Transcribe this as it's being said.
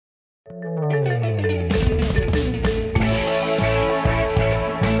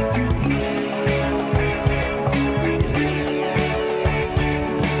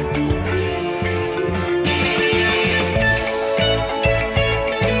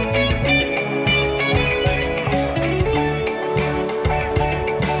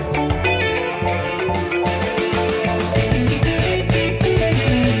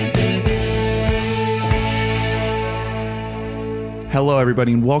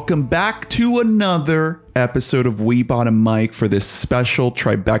everybody, and welcome back to another episode of We Bought a Mic for this special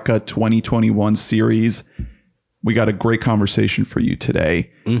Tribeca 2021 series. We got a great conversation for you today.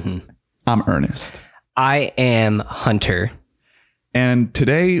 I'm Ernest. I am Hunter. And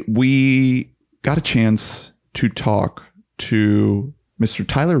today we got a chance to talk to Mr.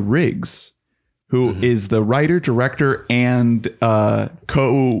 Tyler Riggs, who is the writer, director, and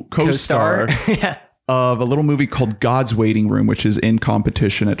co-star Yeah. of a little movie called God's Waiting Room, which is in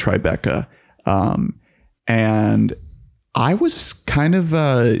competition at Tribeca. And I was kind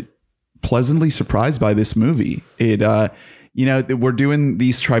of pleasantly surprised by this movie. We're doing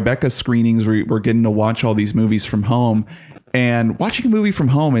these Tribeca screenings. We're getting to watch all these movies from home, and watching a movie from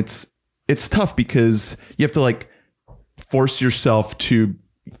home, it's tough because you have to like force yourself to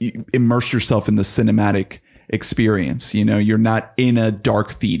immerse yourself in the cinematic experience. You know, you're not in a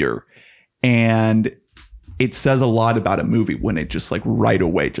dark theater, and it says a lot about a movie when it just like right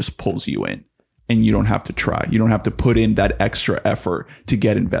away just pulls you in and you don't have to try. You don't have to put in that extra effort to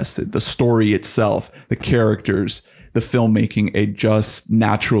get invested. The story itself, the characters, the filmmaking, it just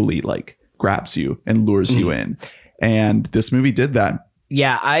naturally like grabs you and lures you in. And this movie did that.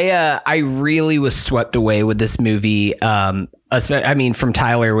 Yeah, I really was swept away with this movie. From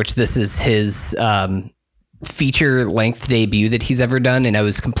Tyler, which this is his feature length debut that he's ever done, and I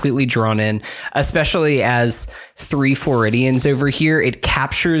was completely drawn in, especially as three Floridians over here. It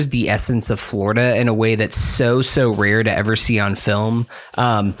captures the essence of Florida in a way that's so rare to ever see on film.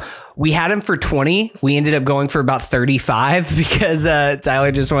 We had him for 20. We ended up going for about 35 because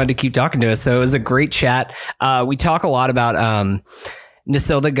Tyler just wanted to keep talking to us. So it was a great chat. We talk a lot about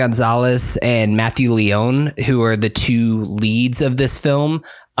Nisilda Gonzalez and Matthew Leone, who are the two leads of this film.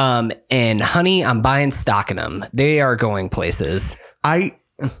 And honey, I'm buying stock in them. They are going places. I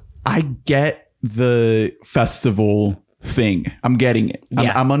get the festival thing. I'm getting it.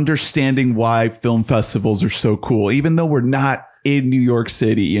 Yeah. I'm understanding why film festivals are so cool, even though we're not in New York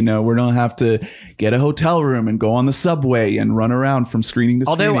City. You know, we don't have to get a hotel room and go on the subway and run around from screening to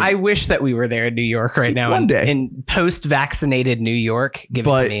screening. Although I wish that we were there in New York right now. One day. In post-vaccinated New York. Give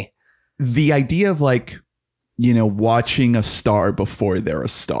it to me. The idea of like, you know, watching a star before they're a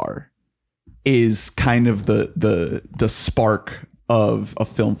star is kind of the spark of a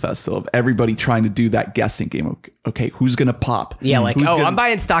film festival, of everybody trying to do that guessing game of, okay, who's going to pop? Yeah, like, I'm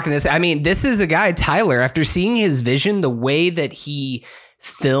buying stock in this. I mean, this is a guy, Tyler, after seeing his vision, the way that he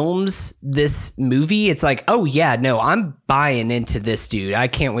films this movie, it's like, oh yeah, no, I'm buying into this dude. I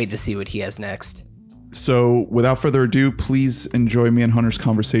can't wait to see what he has next. So without further ado, please enjoy me and Hunter's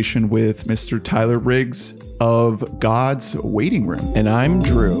conversation with Mr. Tyler Riggs of God's Waiting Room. And I'm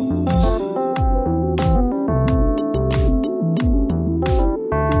Drew.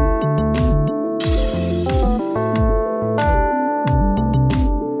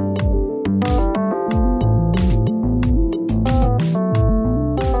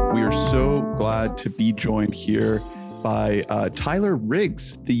 We are so glad to be joined here by Tyler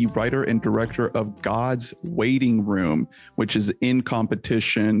Riggs, the writer and director of God's Waiting Room, which is in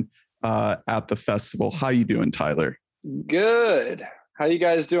competition at the festival. How you doing, Tyler? Good. How you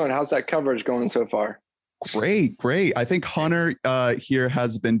guys doing? How's that coverage going so far? Great. I think Hunter here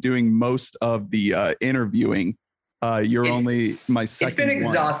has been doing most of the interviewing. You're only my second. It's been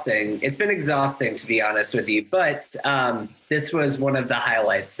exhausting. It's been exhausting, to be honest with you. But this was one of the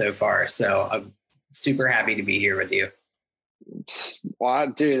highlights so far. So I'm super happy to be here with you. Wow,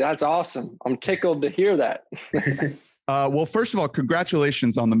 dude, that's awesome. I'm tickled to hear that. Well, first of all,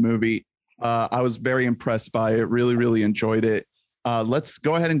 congratulations on the movie. I was very impressed by it. Really enjoyed it. Let's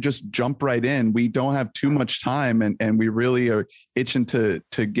go ahead and just jump right in. We don't have too much time, and we really are itching to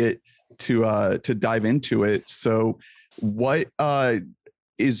get to dive into it. So what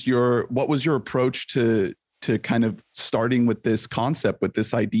was your approach to kind of starting with this concept, with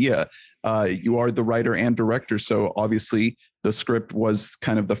this idea? You are the writer and director, so obviously the script was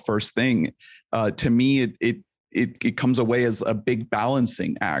kind of the first thing. To me, it comes away as a big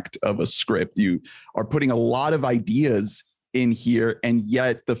balancing act of a script. You are putting a lot of ideas in here, and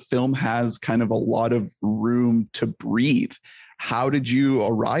yet the film has kind of a lot of room to breathe. How did you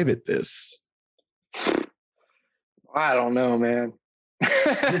arrive at this? I don't know, man.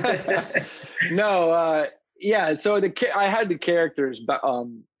 No, yeah. So I had the characters,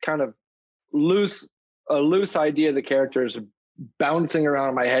 kind of a loose idea of the characters bouncing around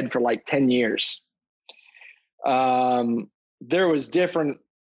in my head for like 10 years. There was different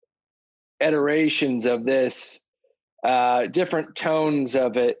iterations of this, different tones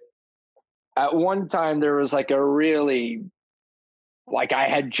of it. At one time, there was like a really, like I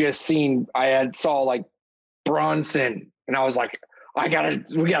had saw like Bronson, and I was like, we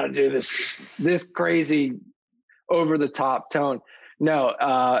gotta do this crazy over the top tone. No,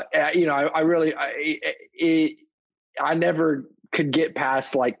 I never could get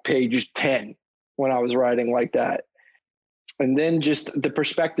past like page 10 when I was writing like that. And then just the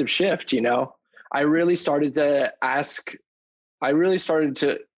perspective shift, I really started to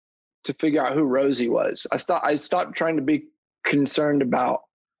figure out who Rosie was. I stopped trying to be concerned about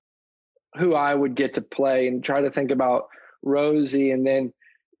who I would get to play and try to think about Rosie. And then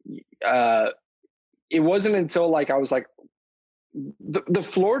it wasn't until like I was like, the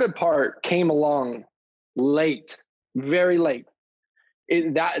Florida part came along late, very late.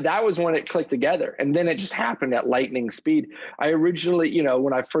 That was when it clicked together, and then it just happened at lightning speed. I originally,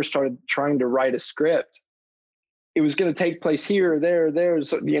 when I first started trying to write a script, it was going to take place here, there,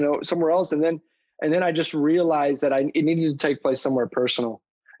 so, somewhere else, and then I just realized that it needed to take place somewhere personal,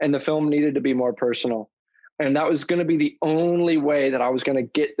 and the film needed to be more personal, and that was going to be the only way that I was going to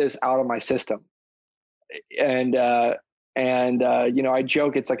get this out of my system. And I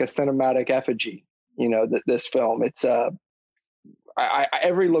joke it's like a cinematic effigy. This film. It's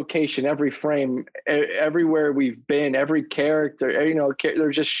every location, every frame, everywhere we've been, every character,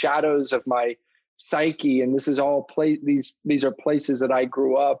 there's just shadows of my psyche, and this is all these are places that I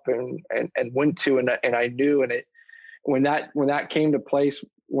grew up and went to, and I knew, and when that came to place,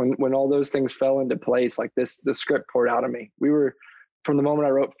 when all those things fell into place, like the script poured out of me. We were, from the moment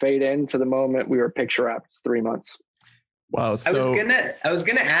I wrote Fade In to the moment we were picture wrapped, 3 months. Wow. So I was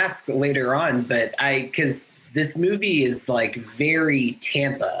gonna ask later on, but because this movie is like very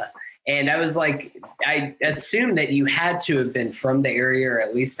Tampa, and I was like, I assumed that you had to have been from the area or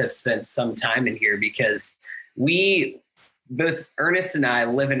at least have spent some time in here, because both Ernest and I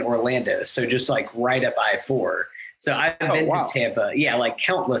live in Orlando, so just like right up I-4. So I've been to Tampa, like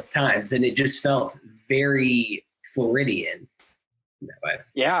countless times, and it just felt very Floridian.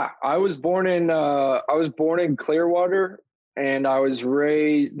 Yeah, I was born in Clearwater, and I was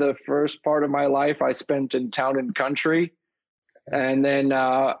raised, the first part of my life I spent in Town and Country, and then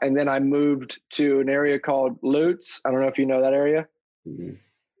I moved to an area called Lutz. I don't know if you know that area. Mm-hmm.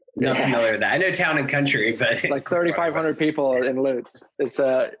 Not familiar with that. I know Town and Country, but like 3,500 people in Lutz. It's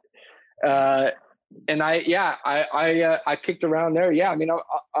and I kicked around there. Yeah, I mean,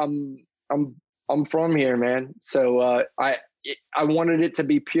 I'm from here, man. So I wanted it to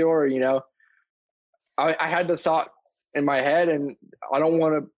be pure, I had the thought in my head, and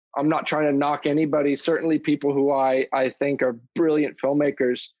I'm not trying to knock anybody, certainly people who I think are brilliant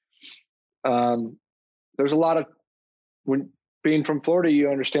filmmakers. There's a lot of, when being from Florida, you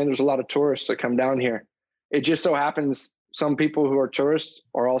understand there's a lot of tourists that come down here. It just so happens some people who are tourists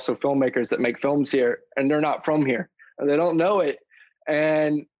are also filmmakers that make films here, and they're not from here, and they don't know it.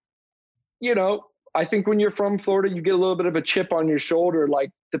 And, I think when you're from Florida, you get a little bit of a chip on your shoulder.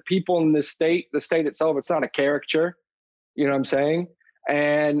 Like the people in the state itself, it's not a caricature. You know what I'm saying?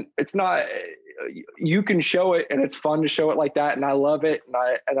 And it's not, you can show it, and it's fun to show it like that. And I love it.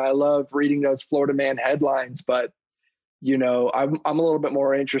 And I love reading those Florida Man headlines, but I'm a little bit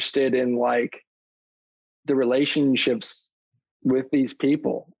more interested in like the relationships with these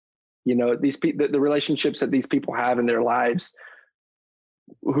people, the relationships that these people have in their lives,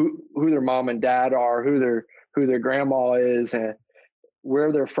 who their mom and dad are, who their grandma is, and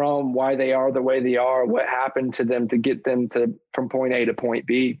where they're from, why they are the way they are, what happened to them to get them from point A to point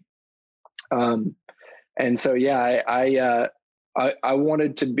B. And so, yeah, I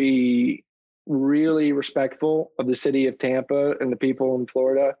wanted to be really respectful of the city of Tampa and the people in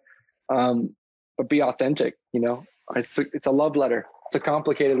Florida, but be authentic. It's a love letter. It's a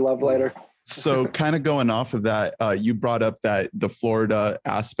complicated love letter. So kind of going off of that, you brought up that the Florida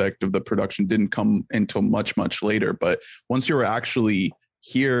aspect of the production didn't come until much, much later. But once you were actually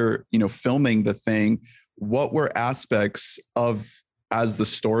here, filming the thing, what were aspects of, as the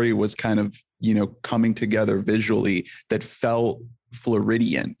story was kind of, coming together visually, that felt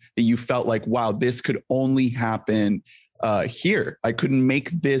Floridian, that you felt like, wow, this could only happen here. I couldn't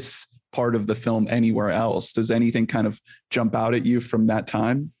make this part of the film anywhere else. Does anything kind of jump out at you from that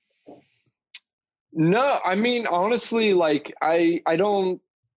time? No, I mean, honestly, like I knew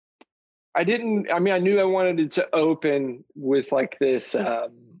I wanted it to open with like this,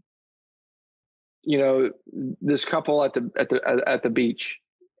 this couple at the beach.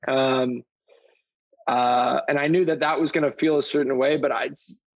 And I knew that was going to feel a certain way, but I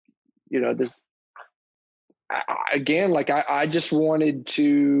just wanted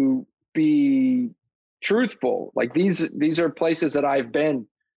to be truthful. Like these are places that I've been.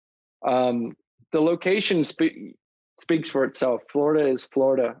 The location speaks for itself. Florida is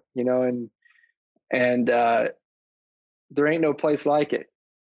Florida, and there ain't no place like it.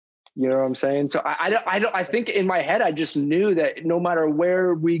 You know what I'm saying? So I think in my head, I just knew that no matter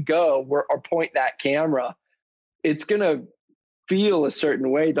where we go, or point that camera, it's going to feel a certain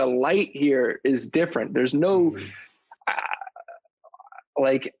way. The light here is different. There's no,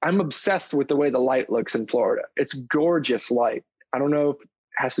 like, I'm obsessed with the way the light looks in Florida. It's gorgeous light. I don't know if it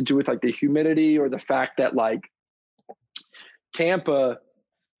has to do with like the humidity or the fact that like Tampa,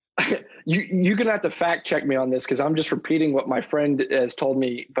 you're going to have to fact check me on this because I'm just repeating what my friend has told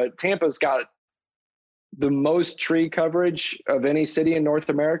me, but Tampa's got the most tree coverage of any city in North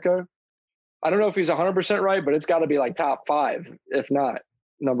America. I don't know if he's 100% right, but it's got to be like top 5, if not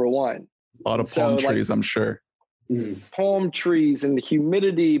number 1. A lot of palm trees, like, I'm sure. Palm trees and the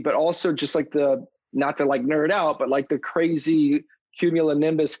humidity, but also just like not to like nerd out, but like the crazy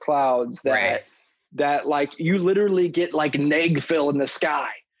cumulonimbus clouds that like you literally get like neg-fill in the sky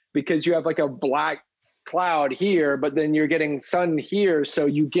because you have like a black cloud here, but then you're getting sun here. So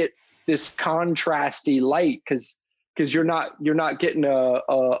you get this contrasty light because you're not getting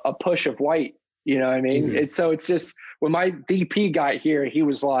a push of white, you know what I mean? It's just, when my DP got here, he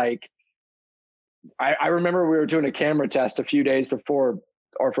was like, I remember we were doing a camera test a few days before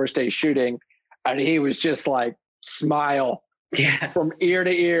our first day shooting, and he was just like, smile from ear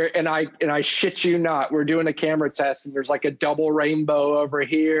to ear. And I shit you not, we're doing a camera test and there's like a double rainbow over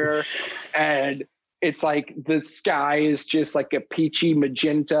here. And it's like, the sky is just like a peachy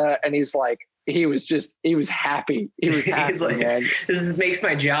magenta. And he's like, he was happy. He was happy, like, man. This makes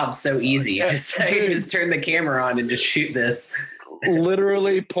my job so easy. Just turn the camera on and just shoot this.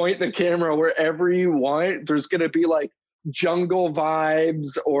 Literally point the camera wherever you want. There's going to be like jungle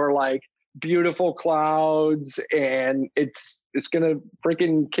vibes or like beautiful clouds, and it's going to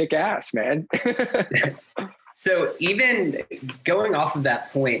freaking kick ass, man. So even going off of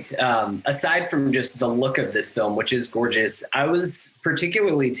that point, aside from just the look of this film, which is gorgeous, I was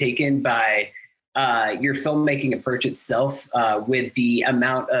particularly taken by your filmmaking approach itself, with the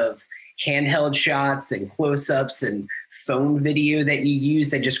amount of handheld shots and close-ups and phone video that you use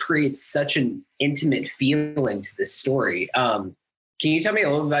that just creates such an intimate feeling to this story. Can you tell me a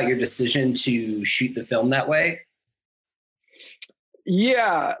little about your decision to shoot the film that way?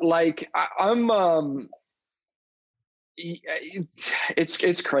 Yeah, like I'm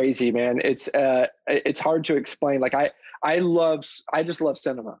it's crazy, man. It's hard to explain. Like I just love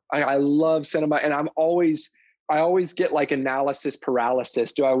cinema. I love cinema, and I always get like analysis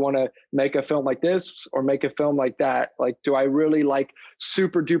paralysis. Do I want to make a film like this or make a film like that? Like, do I really like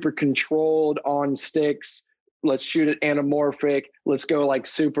super duper controlled on sticks? Let's shoot it anamorphic. Let's go like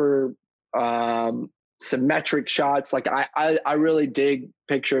super symmetric shots. Like I really dig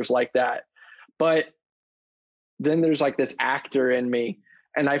pictures like that. But then there's like this actor in me,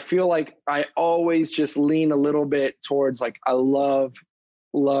 and I feel like I always just lean a little bit towards like, I love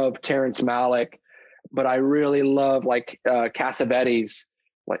Terrence Malick, but I really love like Cassavetes,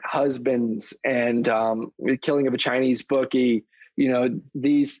 like Husbands and The Killing of a Chinese Bookie. You know,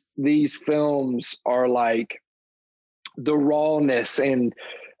 these films are like the rawness and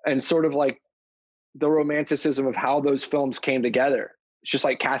sort of like the romanticism of how those films came together. It's just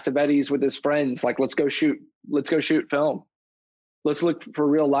like Cassavetes with his friends, like, let's go shoot film. Let's look for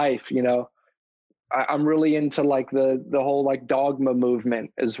real life. You know, I'm really into like the whole like Dogma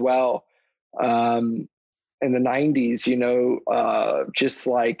movement as well. In the 90s, you know, just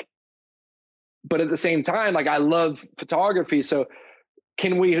like, but at the same time, like I love photography. So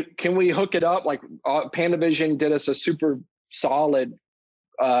can we hook it up? Like Panavision did us a super solid,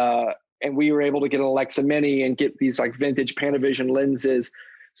 and we were able to get an Alexa Mini and get these like vintage Panavision lenses,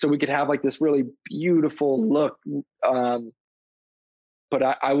 so we could have like this really beautiful look. But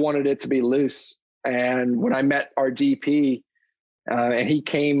I wanted it to be loose. And when I met our DP, and he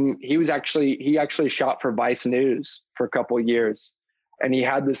actually shot for Vice News for a couple of years, and he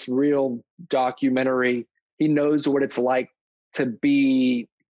had this real documentary. He knows what it's like to be,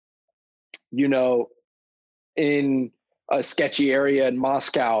 you know, in a sketchy area in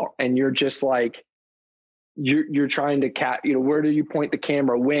Moscow, and you're just like, you're trying to you know, where do you point the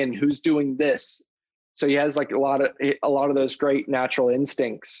camera, when, who's doing this? So he has like a lot of those great natural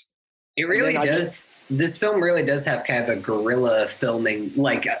instincts. It really does. This film really does have kind of a guerrilla filming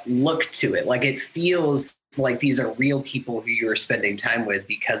like look to it. Like it feels like these are real people who you're spending time with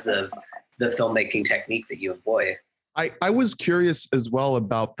because of the filmmaking technique that you employ. I was curious as well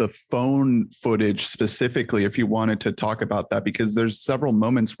about the phone footage specifically, if you wanted to talk about that, because there's several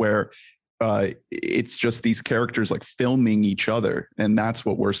moments where it's just these characters like filming each other. And that's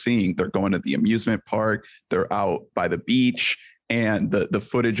what we're seeing. They're going to the amusement park. They're out by the beach. And the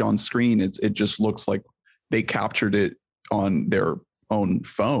footage on screen, it just looks like they captured it on their own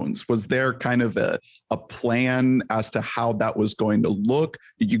phones. Was there kind of a plan as to how that was going to look?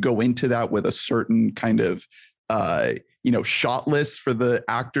 Did you go into that with a certain kind of shot list for the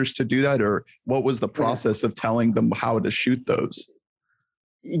actors to do that, or what was the process of telling them how to shoot those?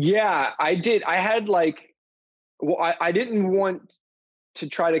 Yeah, I did. I had I didn't want to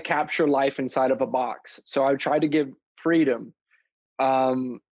try to capture life inside of a box, so I tried to give freedom.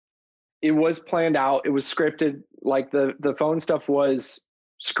 It was planned out. It was scripted. Like the phone stuff was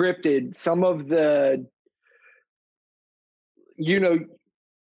scripted. Some of the, you're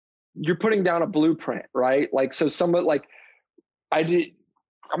putting down a blueprint, right? Like, so some of but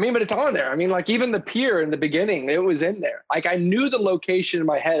it's on there. I mean, like even the pier in the beginning, it was in there. Like I knew the location in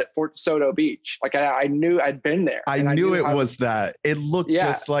my head at Fort DeSoto Beach. Like I knew I'd been there. I knew it was that. It looked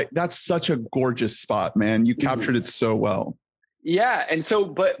just like, that's such a gorgeous spot, man. You captured it so well. Yeah. And so,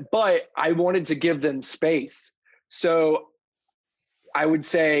 but I wanted to give them space. So I would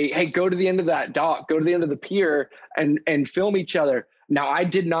say, hey, go to the end of that dock, go to the end of the pier and film each other. Now I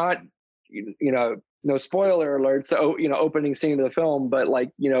did not, no spoiler alerts, so, opening scene of the film, but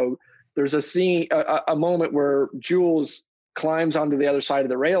there's a scene, a moment where Jules climbs onto the other side of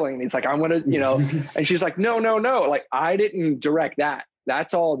the railing and he's like, I'm going to, and she's like, no. Like I didn't direct that.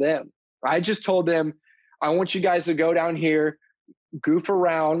 That's all them. I just told them, I want you guys to go down here, goof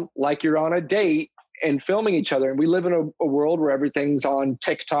around like you're on a date and filming each other. And we live in a world where everything's on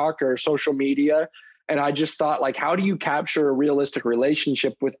TikTok or social media. And I just thought, like, how do you capture a realistic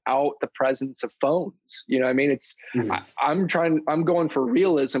relationship without the presence of phones? You know what I mean? It's, I'm going for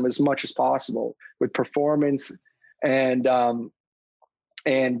realism as much as possible with performance. And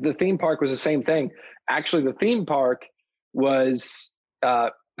the theme park was the same thing. Actually, the theme park was,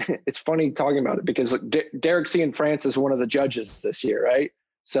 it's funny talking about it because Derek Cianfrance is one of the judges this year, right?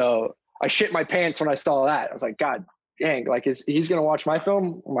 So I shit my pants when I saw that. I was like, God dang, like he's going to watch my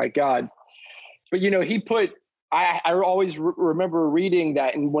film? Oh my God. But, he put, I always remember reading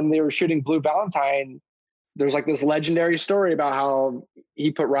that, and when they were shooting Blue Valentine, there's like this legendary story about how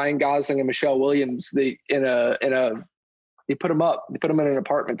he put Ryan Gosling and Michelle Williams he put them in an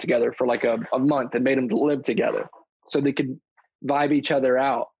apartment together for like a month and made them live together so they could vibe each other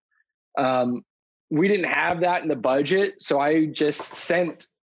out. We didn't have that in the budget, so I just sent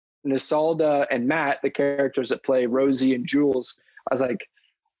Nisalda and Matt, the characters that play Rosie and Jules. I was like,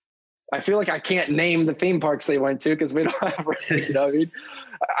 I feel like I can't name the theme parks they went to because we don't have, you know what I mean?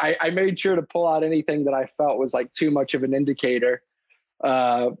 I made sure to pull out anything that I felt was like too much of an indicator.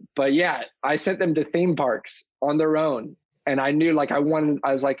 But yeah, I sent them to theme parks on their own. And I knew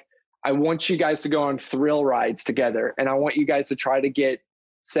I was like, I want you guys to go on thrill rides together. And I want you guys to try to get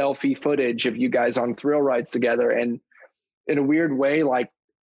selfie footage of you guys on thrill rides together. And in a weird way,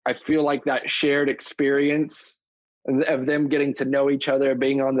 I feel like that shared experience of them getting to know each other,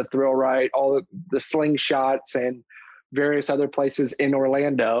 being on the thrill ride, all the slingshots and various other places in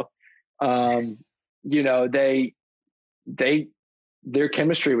Orlando. Their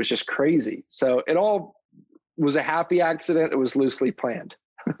chemistry was just crazy. So it all was a happy accident. It was loosely planned.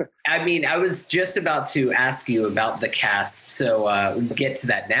 I mean, I was just about to ask you about the cast, so we'll get to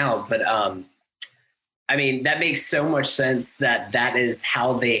that now. But I mean, that makes so much sense that is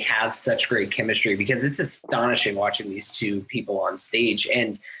how they have such great chemistry, because it's astonishing watching these two people on stage.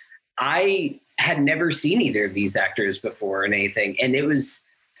 And I had never seen either of these actors before in anything. And it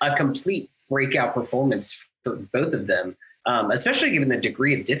was a complete breakout performance for both of them, especially given the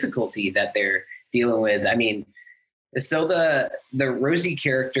degree of difficulty that they're dealing with. I mean, Isilda, the Rosie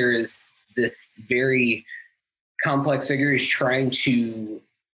character, is this very complex figure who's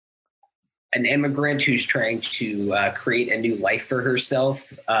an immigrant who's trying to create a new life for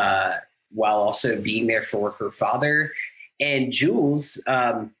herself while also being there for her father. And Jules,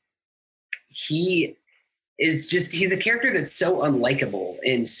 he's a character that's so unlikable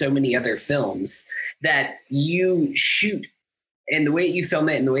in so many other films that you shoot, and the way you film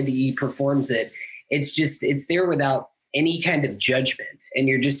it and the way that he performs it, it's there without any kind of judgment. And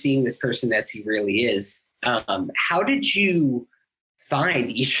you're just seeing this person as he really is. How did you find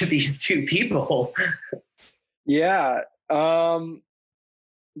each of these two people? Yeah. Well,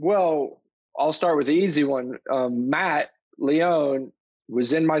 I'll start with the easy one. Matt Leone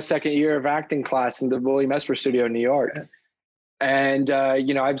was in my second year of acting class in the William Esper Studio in New York. And,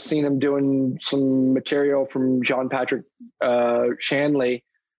 I've seen him doing some material from John Patrick Shanley.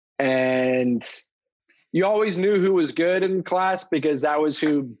 And you always knew who was good in class because that was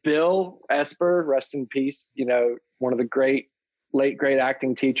who Bill Esper, rest in peace, one of the late great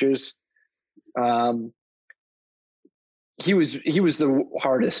acting teachers. He was the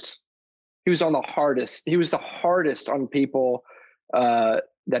hardest. he was the hardest on people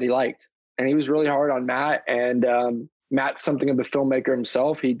that he liked. And he was really hard on Matt. And Matt's something of a filmmaker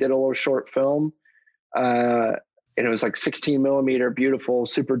himself. He did a little short film. And it was like 16 millimeter, beautiful,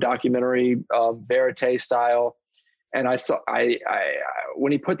 super documentary, verite style. And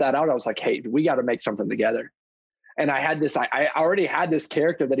when he put that out, I was like, hey, we got to make something together. And I already had this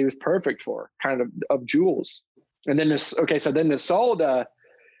character that he was perfect for, kind of Jules. And then then Isolde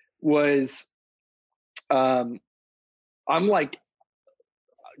was, I'm like,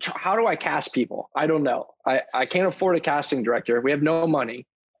 how do I cast people? I don't know. I can't afford a casting director. We have no money.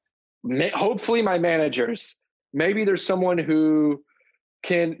 Hopefully my managers, maybe there's someone who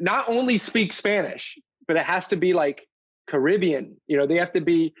can not only speak Spanish, but it has to be like Caribbean. They have to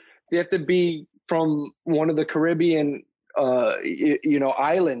be from one of the Caribbean,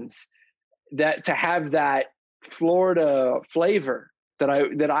 islands, that to have that Florida flavor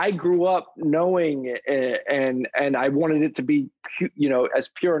that I grew up knowing, and I wanted it to be, as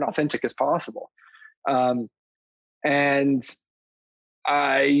pure and authentic as possible. And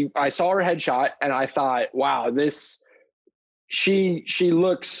I saw her headshot and I thought, wow, she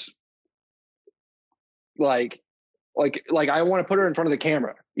looks like I want to put her in front of the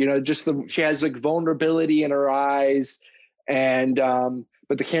camera, she has like vulnerability in her eyes, and,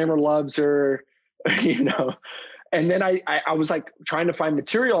 but the camera loves her, And then I was like trying to find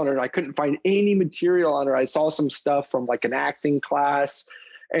material on her, and I couldn't find any material on her. I saw some stuff from like an acting class,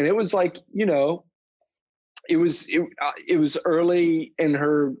 and it was like, it was early in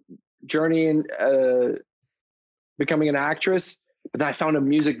her journey in becoming an actress. But then I found a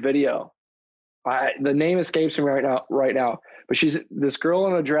music video. The name escapes me right now, but she's this girl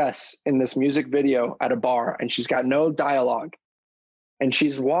in a dress in this music video at a bar, and she's got no dialogue, and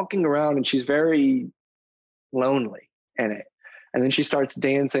she's walking around, and she's very lonely in it. And then she starts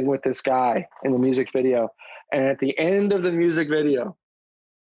dancing with this guy in the music video. And at the end of the music video,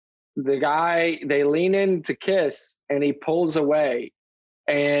 they lean in to kiss, and he pulls away.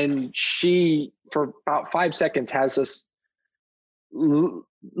 And she, for about 5 seconds, has this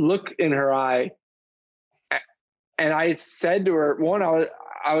look in her eye. And I said to her,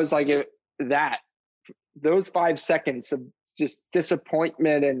 I was like, those 5 seconds of just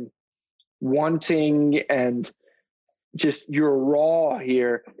disappointment and wanting, and just, you're raw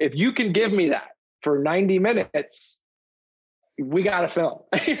here. If you can give me that for 90 minutes, we got to film.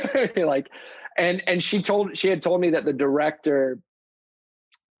 Like, and she had told me that the director,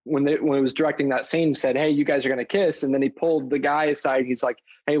 when it was directing that scene, said, hey, you guys are going to kiss. And then he pulled the guy aside. He's like,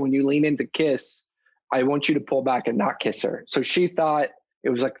 hey, when you lean in to kiss, I want you to pull back and not kiss her. So she thought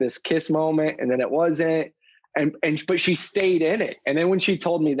it was like this kiss moment, and then it wasn't. But she stayed in it. And then when she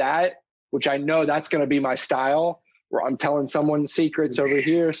told me that, which I know that's going to be my style, where I'm telling someone's secrets over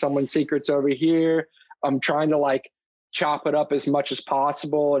here, someone's secrets over here. I'm trying to like chop it up as much as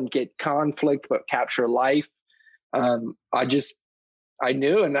possible and get conflict, but capture life. I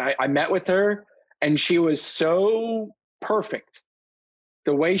knew, and I met with her, and she was so perfect.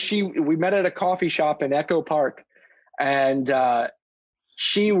 The way we met at a coffee shop in Echo Park, and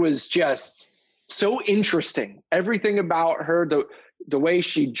she was just so interesting. Everything about her, the way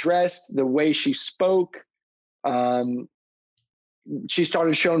she dressed, the way she spoke. She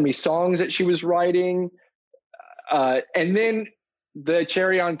started showing me songs that she was writing. And then the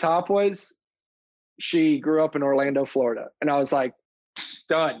cherry on top was she grew up in Orlando, Florida. And I was like,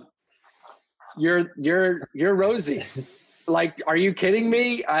 done. You're Rosie. Like, are you kidding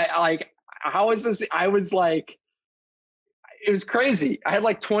me? How is this? I was like, it was crazy. I had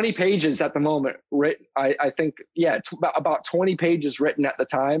like 20 pages at the moment written. I think, about 20 pages written at the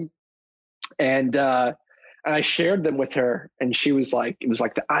time. And I shared them with her, and she was like, it was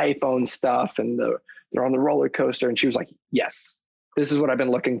like the iPhone stuff, and they're on the roller coaster. And she was like, yes, this is what I've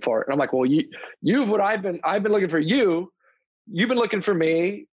been looking for. And I'm like, well, you've what I've been looking for you. You've been looking for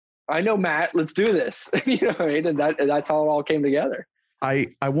me. I know, Matt, let's do this. You know what I mean? And that's how it all came together. I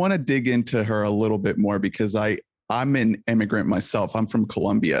want to dig into her a little bit more, because I'm an immigrant myself. I'm from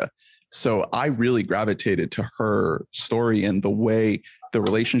Colombia. So I really gravitated to her story and the way the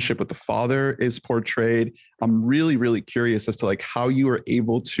relationship with the father is portrayed. I'm really, really curious as to like how you were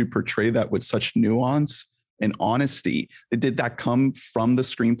able to portray that with such nuance and honesty. Did that come from the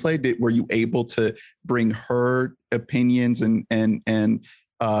screenplay? Were you able to bring her opinions and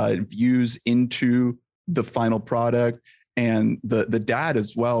views into the final product? And the dad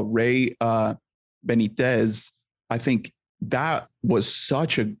as well, Ray Benitez, I think that was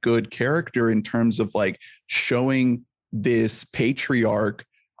such a good character in terms of like showing this patriarch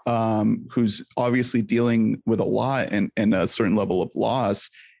who's obviously dealing with a lot and a certain level of loss.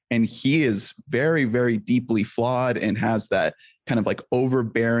 and he is very, very deeply flawed and has that kind of like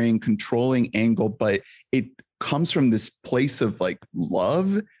overbearing, controlling angle, but it comes from this place of like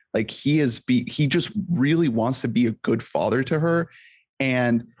love. Like he just really wants to be a good father to her.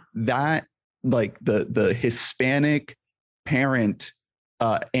 And that, like the Hispanic parent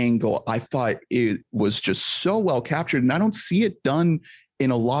angle, I thought it was just so well captured. And I don't see it done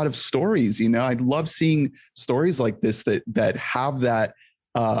in a lot of stories. You know, I'd love seeing stories like this that have that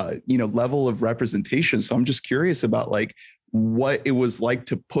level of representation. So I'm just curious about like what it was like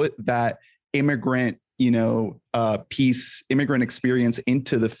to put that immigrant immigrant experience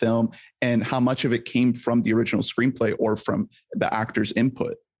into the film, and how much of it came from the original screenplay or from the actor's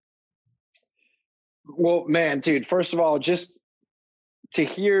input. Well, man, dude, first of all, just to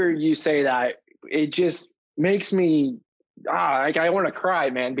hear you say that, it just makes me, I want to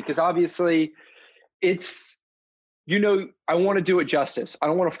cry, man, because obviously it's, I want to do it justice. I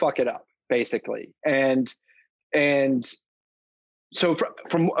don't want to fuck it up, basically. And so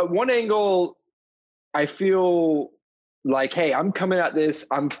from one angle, I feel like, hey, I'm coming at this,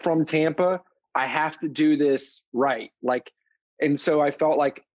 I'm from Tampa, I have to do this right. And so I felt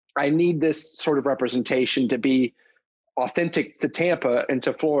like I need this sort of representation to be authentic to Tampa and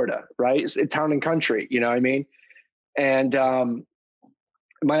to Florida, right? It's town and country, you know what I mean? And I'm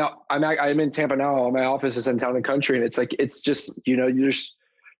in Tampa now. My office is in town and country, and it's just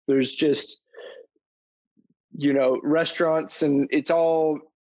there's just restaurants, and it's all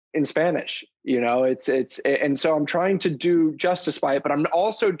in Spanish. And so I'm trying to do justice by it, but I'm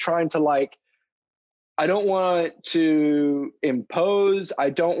also trying to I don't want to impose. I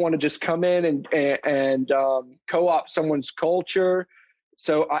don't want to just come in and co-opt someone's culture.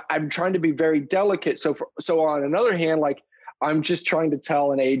 So I'm trying to be very delicate. So on another hand, I'm just trying to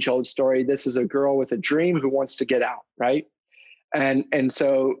tell an age-old story. This is a girl with a dream who wants to get out, right? And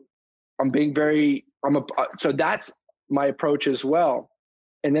so I'm being very. So that's my approach as well.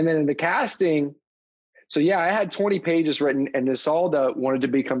 And then in the casting, so yeah, I had 20 pages written, and Isolda wanted to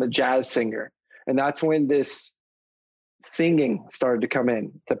become a jazz singer. And that's when this singing started to come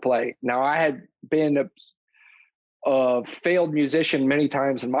in to play. Now, I had been a failed musician many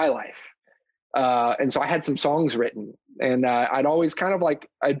times in my life. And so I had some songs written, and I'd always kind of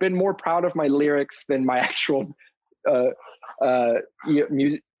I'd been more proud of my lyrics than my actual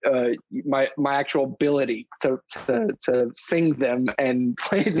my actual ability to sing them and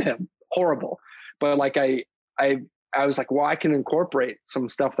play them. Horrible. But I was like, well, I can incorporate some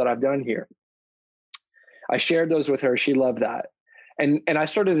stuff that I've done here. I shared those with her. She loved that. And I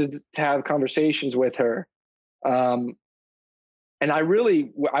started to have conversations with her. And I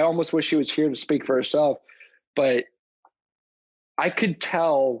almost wish she was here to speak for herself, but I could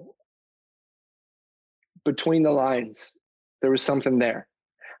tell between the lines, there was something there.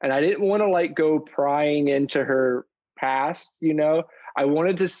 And I didn't want to go prying into her past, I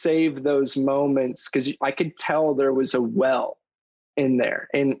wanted to save those moments because I could tell there was a well in there,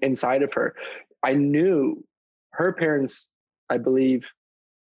 inside of her. I knew her parents, I believe,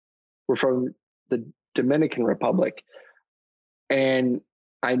 were from the Dominican Republic. And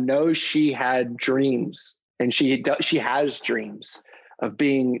I know she had dreams, and she has dreams of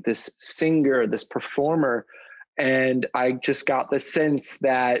being this singer, this performer. And I just got the sense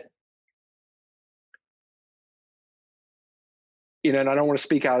that, and I don't want to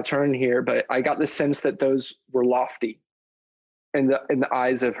speak out of turn here, but I got the sense that those were lofty in the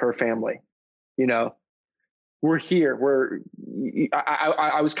eyes of her family. We're here.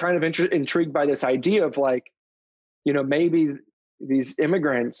 I was kind of intrigued by this idea of maybe these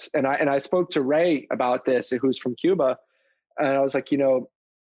immigrants, and I spoke to Ray about this, who's from Cuba, and I was like, you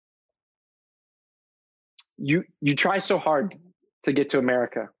try so hard to get to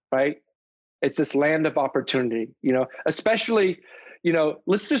America, right? It's this land of opportunity, especially,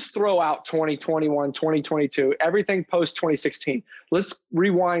 let's just throw out 2021, 2022, everything post 2016. Let's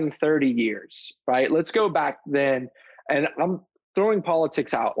rewind 30 years, right? Let's go back then. And I'm throwing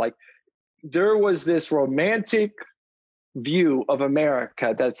politics out. There was this romantic view of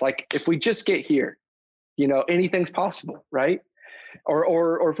America that's if we just get here, anything's possible, right?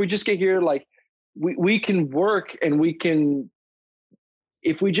 Or if we just get here, we can work, and we can,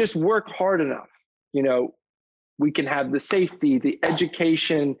 if we just work hard enough, we can have the safety, the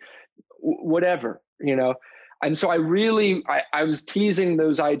education, whatever, And so I was teasing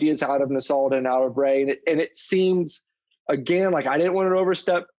those ideas out of Isolda and out of Ray, and it seemed, again, I didn't want to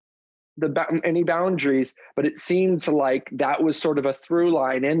overstep any boundaries, but it seemed that was sort of a through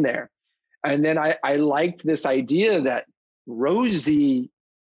line in there. And then I liked this idea that Rosie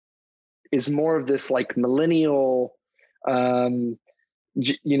is more of this millennial,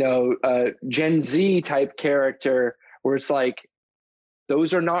 Gen Z type character, where it's like,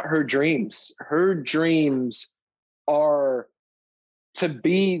 those are not her dreams. Her dreams are to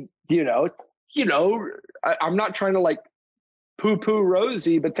be, I'm not trying to like poo-poo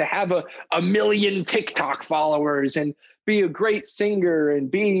Rosie, but to have a million TikTok followers and be a great singer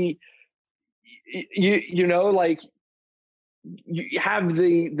and be, like you have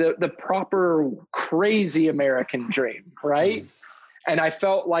the proper crazy American dream, right? And I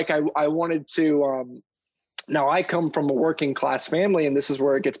felt like I wanted to, now I come from a working class family, and this is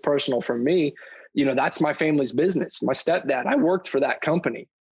where it gets personal for me. That's my family's business. My stepdad, I worked for that company.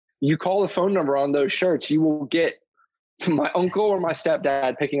 You call the phone number on those shirts, you will get my uncle or my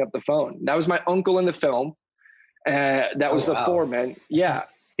stepdad picking up the phone. That was my uncle in the film. That was the foreman. Yeah.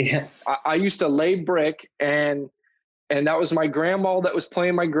 Yeah. I used to lay brick, and that was my grandma that was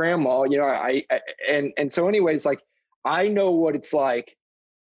playing my grandma. So anyways, like, I know what it's like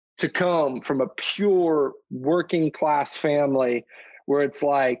to come from a pure working class family where it's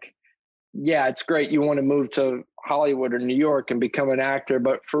like, yeah, it's great. You want to move to Hollywood or New York and become an actor,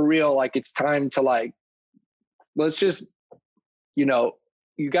 but for real, like, it's time to like, let's just, you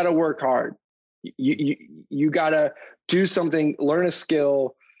got to work hard. You got to do something, learn a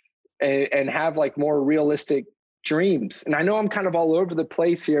skill, and have like more realistic dreams. And I know I'm kind of all over the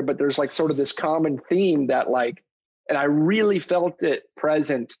place here, but there's like sort of this common theme that like, and I really felt it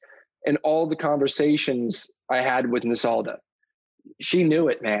present in all the conversations I had with Nzalda. She knew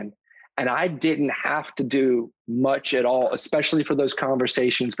it, man. And I didn't have to do much at all, especially for those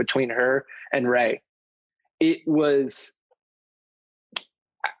conversations between her and Ray. It was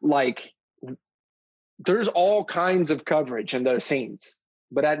like, there's all kinds of coverage in those scenes.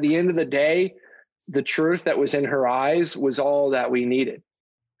 But at the end of the day, the truth that was in her eyes was all that we needed.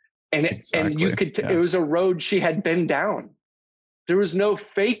 And and you could, it was a road she had been down. There was no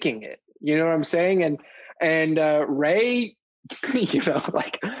faking it. You know what I'm saying? And Ray,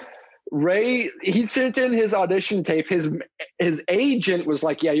 Ray, he sent in his audition tape. His agent was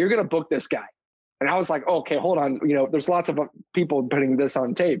like, yeah, you're going to book this guy. And I was like, okay, hold on. There's lots of people putting this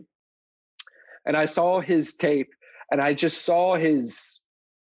on tape. And I saw his tape, and I just saw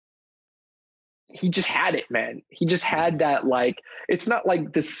he just had it, man. He just had that, like, it's not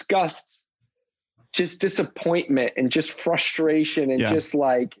like disgust, just disappointment and just frustration and just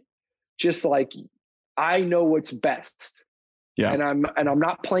like, I know what's best. Yeah. And I'm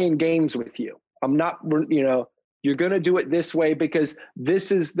not playing games with you. I'm not, you're going to do it this way because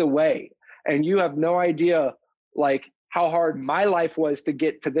this is the way. And you have no idea like how hard my life was to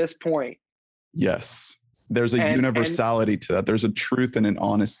get to this point. Yes. There's a universality to that. There's a truth and an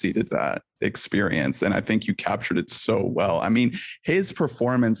honesty to that experience. And I think you captured it so well. I mean, his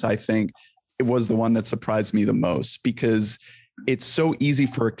performance, I think, it was the one that surprised me the most, because it's so easy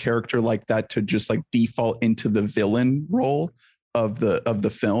for a character like that to just like default into the villain role of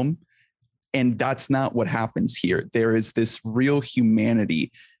the film. And that's not what happens here. There is this real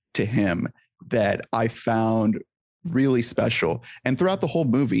humanity to him that I found really special. And throughout the whole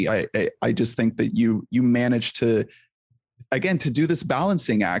movie, I just think that you managed to, again, to do this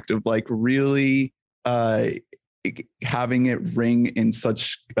balancing act of like really having it ring in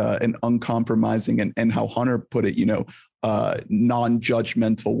such an uncompromising and how Hunter put it,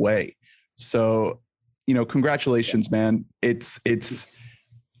 non-judgmental way. So, congratulations, man. It's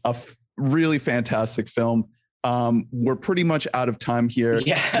a really fantastic film. We're pretty much out of time here.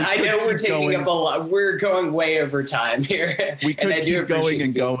 Yeah, I know we're taking up a lot. We're going way over time here. We could keep going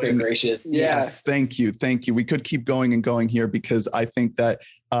and going. So gracious. Yes, thank you. We could keep going and going here, because I think that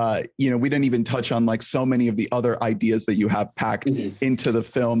we didn't even touch on like so many of the other ideas that you have packed into the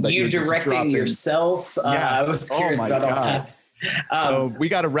film. That you directing yourself. Yes. I was curious about all that. So we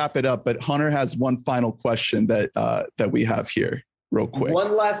got to wrap it up. But Hunter has one final question that we have here. Real quick.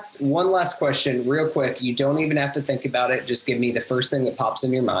 One last question, real quick. You don't even have to think about it. Just give me the first thing that pops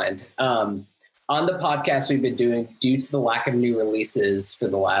in your mind. On the podcast we've been doing, due to the lack of new releases for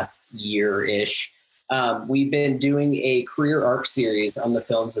the last year-ish, we've been doing a career arc series on the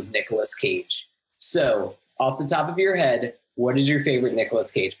films of Nicolas Cage. So, off the top of your head, what is your favorite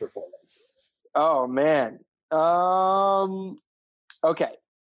Nicolas Cage performance? Oh, man. Okay.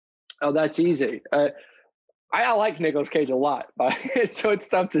 Oh, that's easy. I like Nicolas Cage a lot, but so it's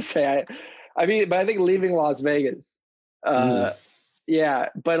tough to say. I think Leaving Las Vegas. Yeah,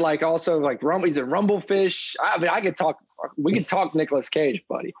 but like also like he's in Rumblefish. We could talk Nicolas Cage,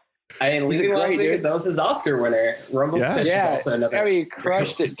 buddy. Leaving Las Vegas, that was his Oscar winner. Rumblefish is also another. He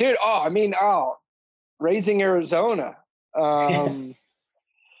crushed it, dude. Raising Arizona.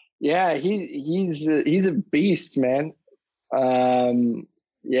 Yeah, he's a beast, man.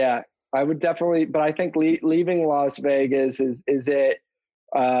 Yeah, I would definitely, but I think leaving Las Vegas is it.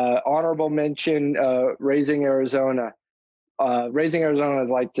 Honorable mention, Raising Arizona. Raising Arizona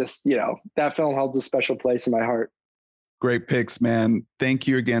is like, just, that film holds a special place in my heart. Great picks, man. Thank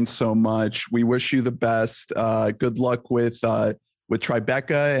you again so much. We wish you the best. Good luck with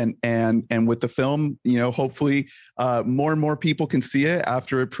Tribeca and with the film. Hopefully more and more people can see it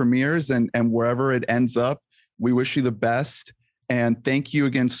after it premieres and wherever it ends up. We wish you the best. And thank you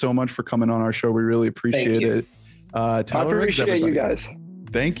again so much for coming on our show. We really appreciate it. Tyler I appreciate you guys.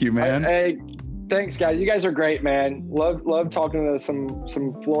 Thank you, man. Hey, thanks, guys. You guys are great, man. Love talking to some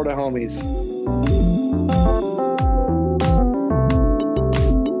Florida homies.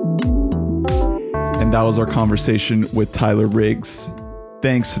 And that was our conversation with Tyler Riggs.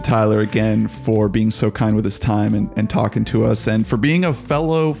 Thanks to Tyler again for being so kind with his time and talking to us, and for being a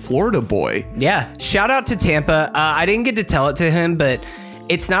fellow Florida boy. Yeah. Shout out to Tampa. I didn't get to tell it to him, but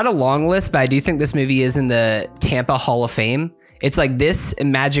it's not a long list, but I do think this movie is in the Tampa Hall of Fame. It's like this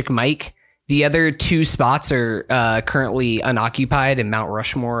and Magic Mike. The other two spots are currently unoccupied in Mount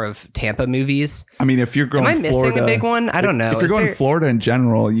Rushmore of Tampa movies. I mean, if you're going Am I missing Florida, a big one? I don't know. If you're going Florida in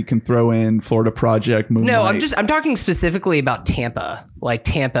general, you can throw in Florida Project, Moonlight. No, I'm talking specifically about Tampa. Like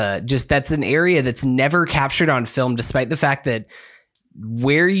Tampa, just that's an area that's never captured on film, despite the fact that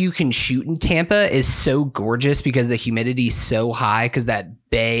where you can shoot in Tampa is so gorgeous because the humidity is so high, because that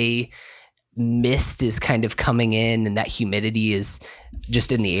bay mist is kind of coming in and that humidity is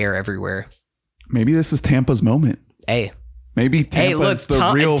just in the air everywhere. Maybe this is Tampa's moment. Hey. Maybe Tampa's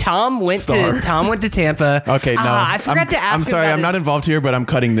the real Tom went to Tampa. Okay, no. I forgot to ask him. I'm sorry, I'm not involved here, but I'm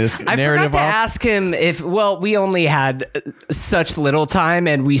cutting this narrative off. I forgot to ask him we only had such little time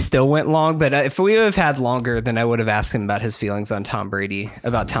and we still went long, but if we would have had longer, then I would have asked him about his feelings on Tom Brady,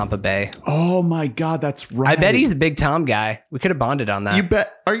 about Tampa Bay. Oh my God, that's right. I bet he's a big Tom guy. We could have bonded on that. You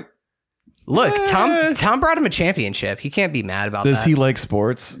bet. Look, Tom brought him a championship. He can't be mad about that. Does he like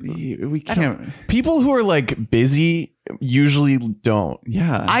sports? We can't. People who are like busy usually don't.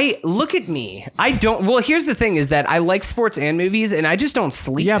 Yeah. Look at me. I don't. Well, here's the thing is that I like sports and movies and I just don't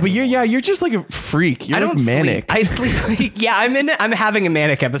sleep. Yeah, but you're just like a freak. You're like manic. I sleep. Yeah, I'm having a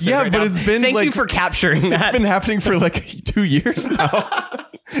manic episode. Yeah, right but now. it's been Thank you for capturing that. It's been happening for like 2 years now.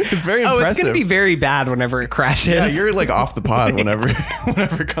 It's very impressive. It's going to be very bad whenever it crashes. Yeah, you're like off the pod whenever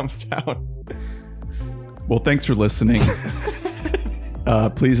it comes down. Well, thanks for listening.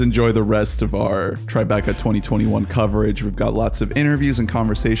 Please enjoy the rest of our Tribeca 2021 coverage. We've got lots of interviews and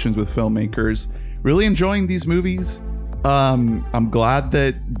conversations with filmmakers. Really enjoying these movies. I'm glad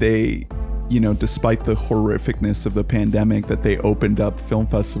that they, despite the horrificness of the pandemic, that they opened up film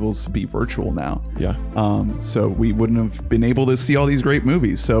festivals to be virtual now. Yeah. So we wouldn't have been able to see all these great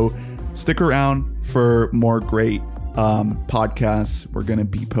movies. So stick around for more great podcasts. We're going to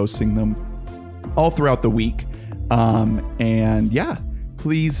be posting them all throughout the week. And yeah,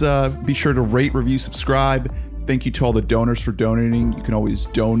 please be sure to rate, review, subscribe. Thank you to all the donors for donating. You can always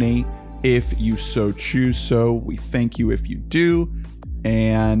donate if you so choose. So we thank you if you do.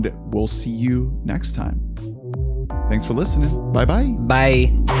 And we'll see you next time. Thanks for listening. Bye-bye.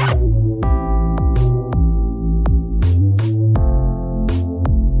 Bye.